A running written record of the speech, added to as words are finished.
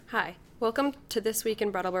Hi, welcome to This Week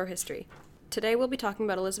in Brattleboro History. Today we'll be talking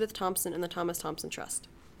about Elizabeth Thompson and the Thomas Thompson Trust.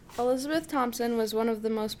 Elizabeth Thompson was one of the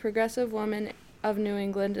most progressive women of New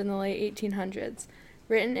England in the late 1800s.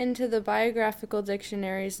 Written into the biographical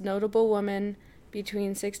dictionaries Notable Woman between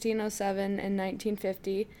 1607 and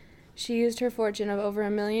 1950, she used her fortune of over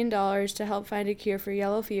 $1 million to help find a cure for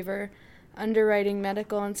yellow fever, underwriting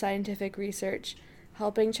medical and scientific research,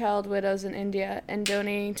 helping child widows in India, and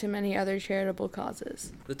donating to many other charitable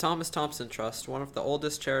causes. The Thomas Thompson Trust, one of the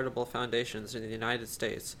oldest charitable foundations in the United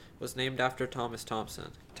States, was named after Thomas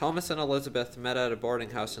Thompson. Thomas and Elizabeth met at a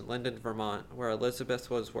boarding house in Linden, Vermont, where Elizabeth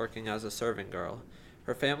was working as a serving girl.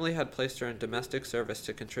 Her family had placed her in domestic service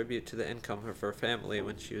to contribute to the income of her family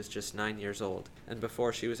when she was just 9 years old, and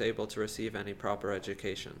before she was able to receive any proper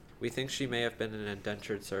education. We think she may have been an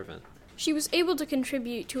indentured servant. She was able to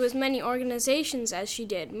contribute to as many organizations as she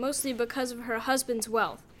did, mostly because of her husband's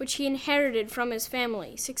wealth, which he inherited from his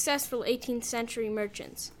family, successful 18th century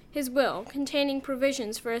merchants. His will, containing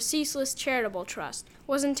provisions for a ceaseless charitable trust,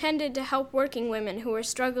 was intended to help working women who were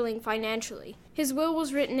struggling financially. His will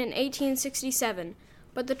was written in 1867,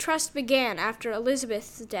 but the trust began after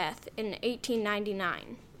Elizabeth's death in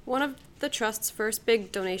 1899. One of the Trust's first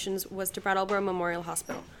big donations was to Brattleboro Memorial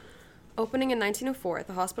Hospital. Opening in 1904,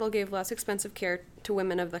 the hospital gave less expensive care to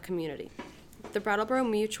women of the community. The Brattleboro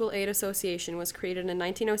Mutual Aid Association was created in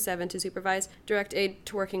 1907 to supervise direct aid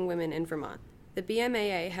to working women in Vermont. The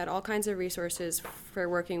BMAA had all kinds of resources for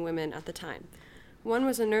working women at the time. One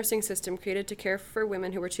was a nursing system created to care for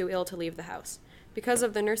women who were too ill to leave the house. Because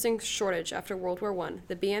of the nursing shortage after World War I,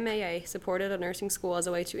 the BMAA supported a nursing school as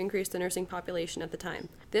a way to increase the nursing population at the time.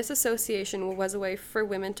 This association was a way for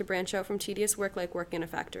women to branch out from tedious work like working in a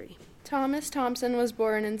factory. Thomas Thompson was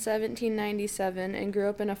born in 1797 and grew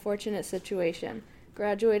up in a fortunate situation,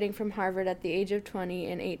 graduating from Harvard at the age of 20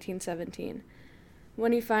 in 1817.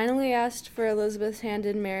 When he finally asked for Elizabeth's hand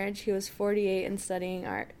in marriage, he was 48 and studying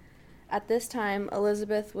art. At this time,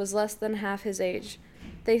 Elizabeth was less than half his age.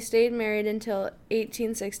 They stayed married until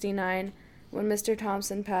 1869, when Mr.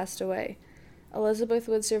 Thompson passed away. Elizabeth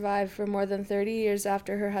would survive for more than 30 years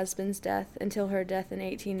after her husband's death until her death in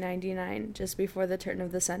 1899, just before the turn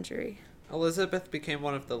of the century. Elizabeth became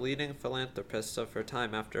one of the leading philanthropists of her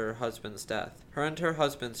time after her husband's death. Her and her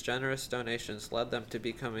husband's generous donations led them to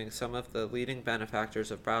becoming some of the leading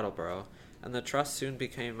benefactors of Brattleboro, and the trust soon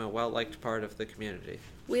became a well-liked part of the community.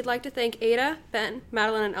 We'd like to thank Ada, Ben,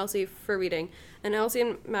 Madeline, and Elsie for reading, and Elsie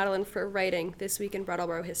and Madeline for writing This Week in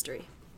Brattleboro History.